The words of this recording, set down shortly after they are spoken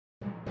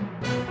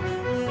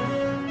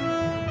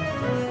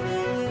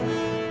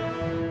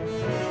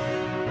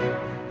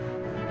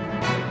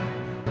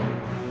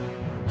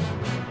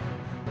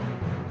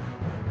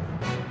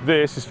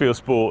This is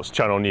Fieldsports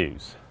Channel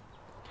News.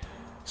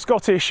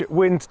 Scottish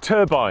wind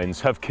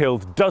turbines have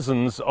killed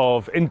dozens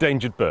of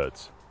endangered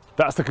birds.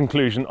 That's the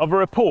conclusion of a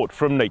report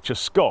from Nature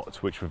Scot,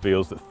 which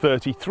reveals that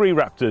 33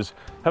 raptors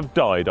have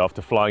died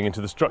after flying into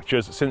the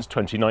structures since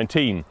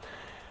 2019.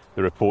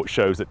 The report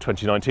shows that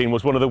 2019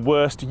 was one of the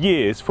worst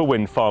years for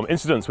wind farm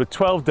incidents, with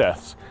 12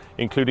 deaths,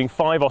 including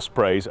 5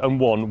 ospreys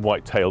and 1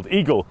 white-tailed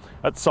eagle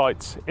at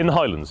sites in the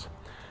Highlands.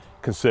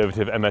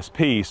 Conservative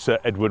MSP Sir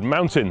Edward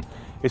Mountain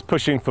is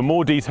pushing for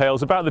more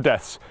details about the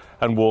deaths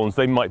and warns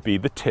they might be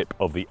the tip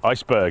of the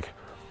iceberg.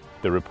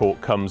 The report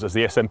comes as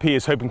the SNP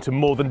is hoping to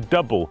more than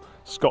double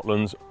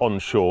Scotland's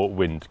onshore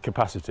wind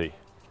capacity.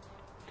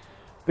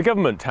 The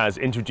government has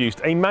introduced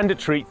a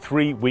mandatory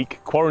 3-week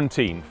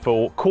quarantine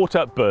for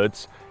caught-up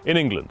birds in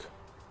England.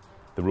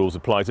 The rules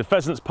apply to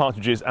pheasants,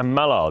 partridges and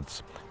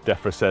mallards.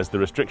 DEFRA says the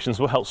restrictions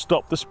will help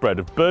stop the spread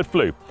of bird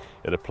flu.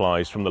 It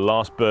applies from the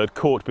last bird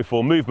caught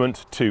before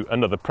movement to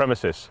another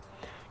premises.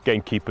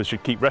 Gamekeepers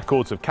should keep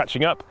records of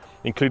catching up,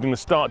 including the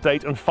start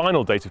date and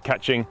final date of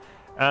catching,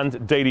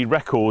 and daily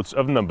records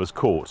of numbers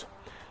caught.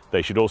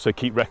 They should also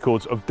keep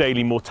records of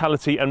daily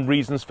mortality and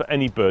reasons for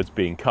any birds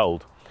being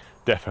culled.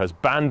 DEFRA has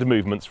banned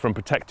movements from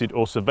protected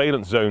or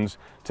surveillance zones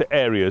to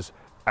areas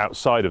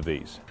outside of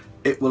these.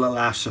 It will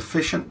allow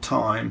sufficient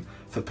time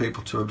for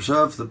people to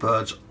observe the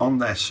birds on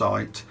their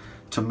site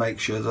to make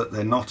sure that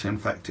they're not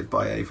infected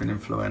by avian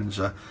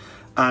influenza.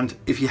 And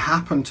if you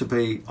happen to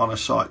be on a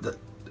site that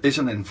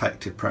isn't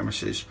infected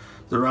premises,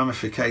 the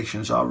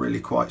ramifications are really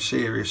quite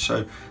serious.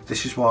 So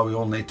this is why we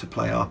all need to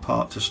play our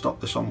part to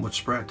stop this onward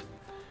spread.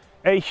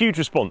 A huge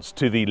response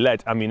to the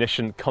lead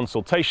ammunition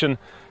consultation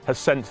has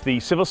sent the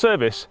civil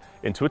service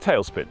into a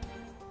tailspin.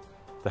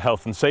 The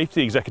Health and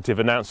Safety Executive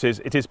announces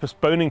it is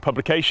postponing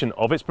publication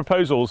of its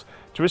proposals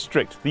to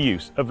restrict the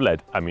use of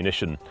lead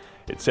ammunition.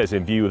 It says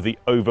in view of the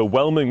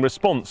overwhelming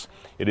response,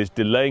 it is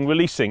delaying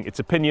releasing its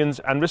opinions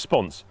and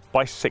response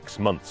by 6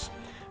 months.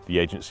 The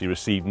agency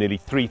received nearly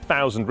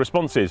 3,000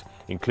 responses,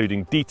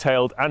 including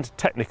detailed and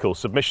technical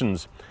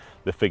submissions.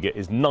 The figure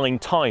is 9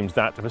 times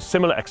that of a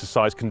similar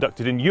exercise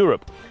conducted in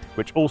Europe,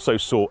 which also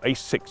saw a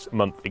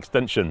 6-month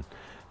extension.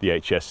 The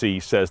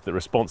HSE says that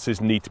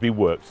responses need to be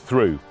worked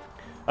through.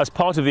 As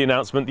part of the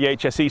announcement, the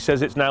HSE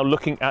says it's now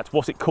looking at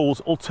what it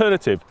calls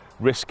alternative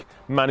risk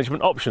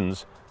management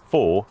options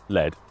for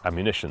lead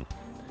ammunition.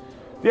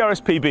 The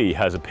RSPB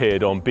has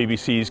appeared on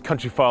BBC's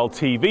Countryfile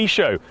TV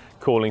show,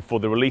 calling for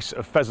the release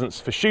of pheasants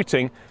for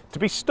shooting to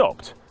be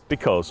stopped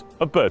because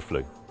of bird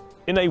flu.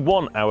 In a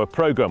 1-hour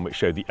programme which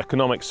showed the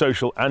economic,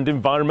 social and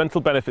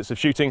environmental benefits of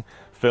shooting,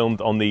 filmed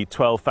on the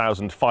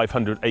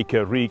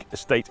 12,500-acre Rheeg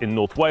estate in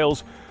North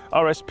Wales,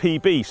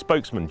 RSPB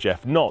spokesman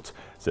Jeff Knott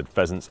said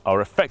pheasants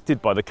are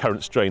affected by the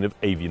current strain of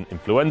avian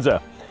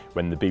influenza.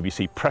 When the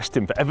BBC pressed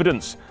him for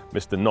evidence,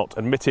 Mr. Knott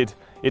admitted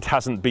it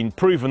hasn't been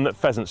proven that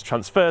pheasants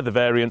transfer the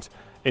variant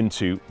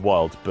into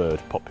wild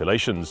bird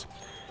populations.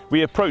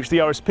 We approached the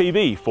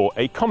RSPB for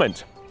a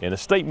comment. In a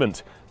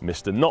statement,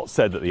 Mr. Knott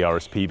said that the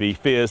RSPB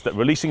fears that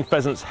releasing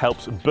pheasants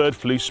helps bird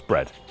flu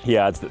spread. He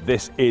adds that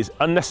this is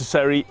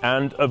unnecessary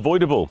and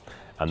avoidable,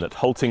 and that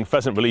halting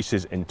pheasant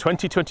releases in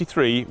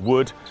 2023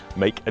 would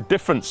make a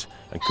difference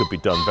and could be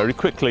done very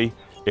quickly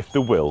if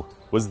the will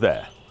was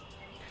there.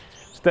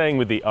 Staying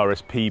with the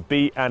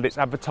RSPB, and it's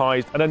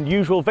advertised an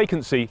unusual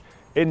vacancy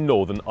in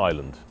Northern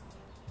Ireland.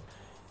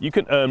 You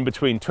can earn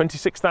between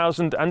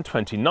 £26,000 and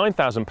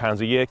 £29,000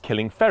 a year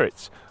killing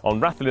ferrets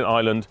on Rathlin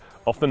Island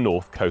off the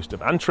north coast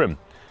of Antrim.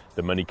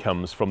 The money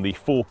comes from the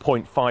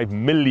 £4.5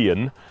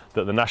 million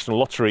that the National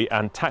Lottery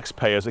and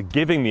taxpayers are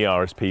giving the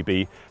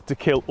RSPB to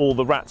kill all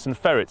the rats and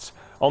ferrets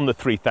on the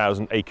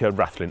 3,000-acre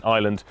Rathlin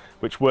Island,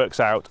 which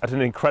works out at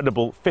an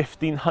incredible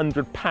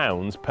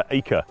 £1,500 per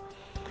acre.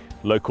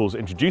 Locals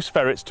introduced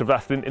ferrets to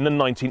Rathlin in the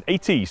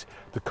 1980s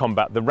to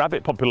combat the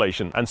rabbit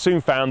population and soon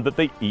found that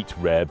they eat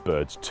rare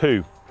birds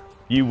too.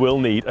 You will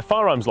need a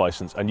firearms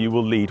licence and you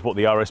will lead what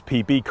the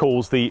RSPB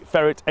calls the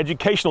ferret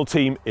educational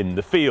team in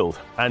the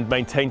field and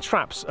maintain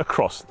traps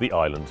across the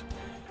island.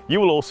 You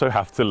will also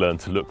have to learn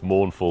to look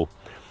mournful.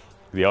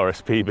 The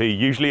RSPB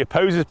usually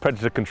opposes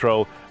predator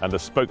control, and the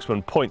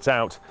spokesman points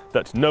out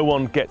that no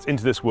one gets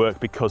into this work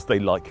because they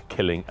like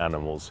killing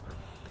animals.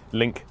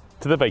 Link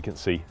to the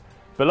vacancy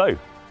below.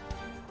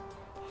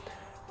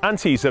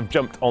 Antis have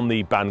jumped on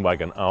the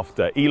bandwagon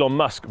after Elon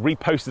Musk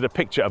reposted a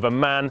picture of a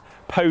man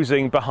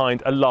posing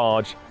behind a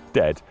large,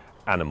 dead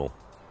animal.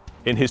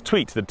 In his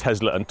tweet, the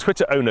Tesla and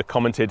Twitter owner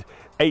commented,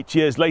 8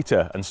 years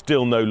later and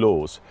still no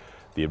laws.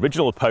 The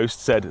original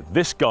post said,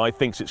 this guy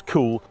thinks it's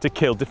cool to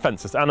kill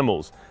defenseless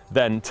animals,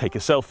 then take a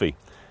selfie.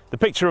 The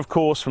picture, of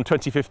course, from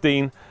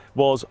 2015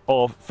 was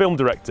of film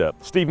director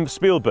Steven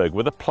Spielberg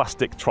with a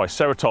plastic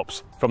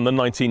triceratops from the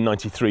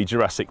 1993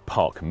 Jurassic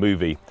Park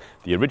movie.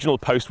 The original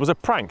post was a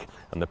prank,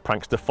 and the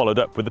prankster followed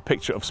up with a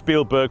picture of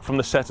Spielberg from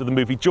the set of the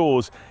movie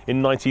Jaws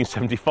in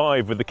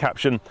 1975 with the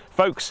caption,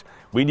 "Folks,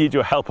 we need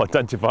your help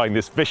identifying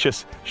this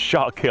vicious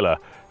shark killer,"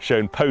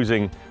 shown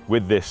posing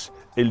with this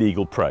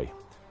illegal prey.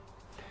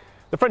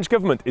 The French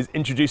government is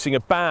introducing a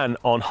ban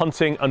on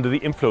hunting under the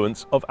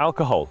influence of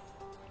alcohol.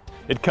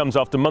 It comes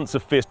after months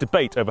of fierce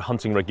debate over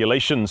hunting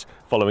regulations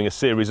following a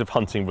series of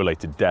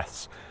hunting-related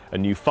deaths. A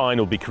new fine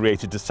will be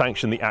created to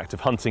sanction the act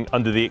of hunting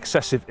under the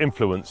excessive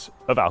influence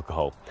of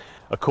alcohol.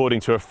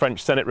 According to a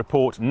French Senate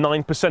report,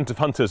 9% of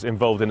hunters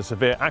involved in a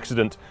severe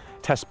accident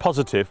test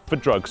positive for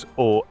drugs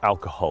or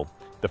alcohol.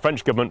 The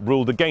French government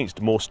ruled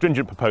against more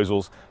stringent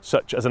proposals,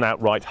 such as an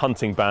outright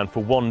hunting ban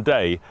for one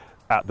day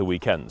at the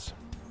weekends.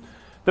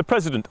 The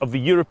President of the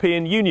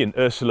European Union,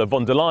 Ursula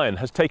von der Leyen,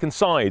 has taken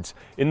sides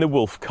in the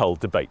wolf-cull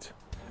debate.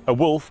 A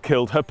wolf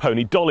killed her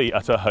pony Dolly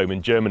at her home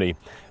in Germany.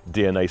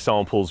 DNA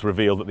samples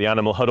reveal that the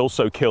animal had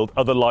also killed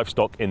other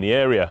livestock in the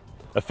area.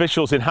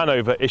 Officials in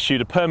Hanover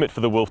issued a permit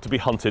for the wolf to be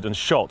hunted and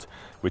shot,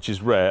 which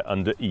is rare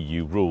under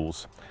EU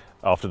rules.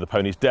 After the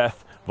pony's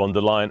death, von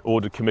der Leyen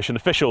ordered Commission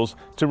officials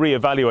to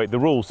re-evaluate the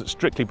rules that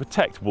strictly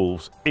protect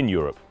wolves in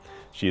Europe.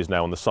 She is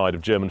now on the side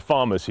of German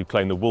farmers who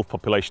claim the wolf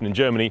population in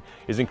Germany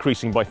is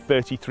increasing by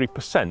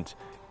 33%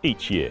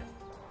 each year.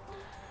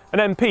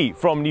 An MP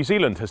from New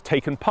Zealand has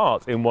taken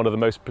part in one of the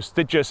most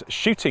prestigious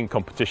shooting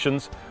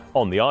competitions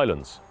on the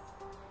islands.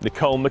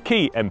 Nicole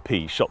McKee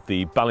MP shot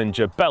the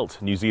Ballinger Belt,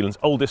 New Zealand's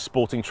oldest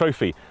sporting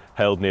trophy,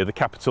 held near the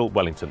capital,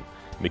 Wellington.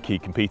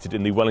 McKee competed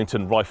in the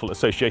Wellington Rifle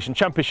Association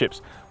Championships,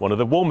 one of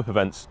the warm-up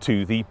events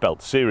to the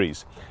Belt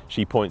Series.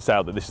 She points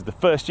out that this is the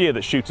first year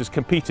that shooters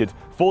competed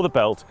for the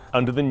belt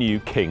under the new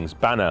King's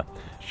banner.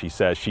 She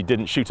says she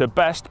didn't shoot her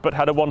best, but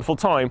had a wonderful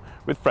time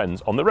with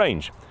friends on the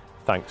range.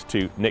 Thanks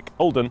to Nick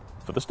Olden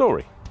for the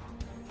story.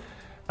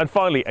 And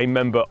finally, a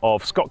member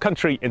of Scott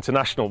Country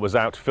International was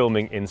out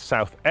filming in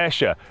South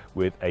Ayrshire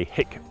with a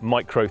Hick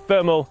micro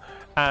thermal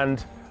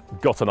and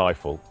got an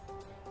eyeful.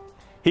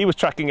 He was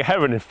tracking a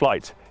heron in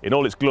flight in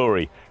all its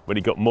glory when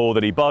he got more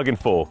than he bargained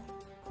for.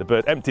 The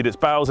bird emptied its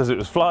bowels as it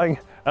was flying,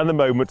 and the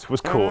moment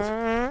was caught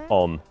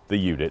on the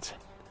unit.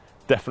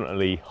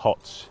 Definitely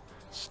hot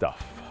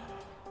stuff.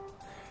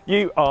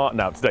 You are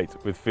now up to date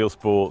with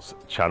Fieldsports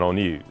Channel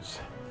News.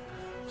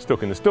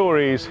 Stuck in the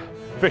stories,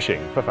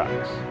 fishing for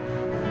facts.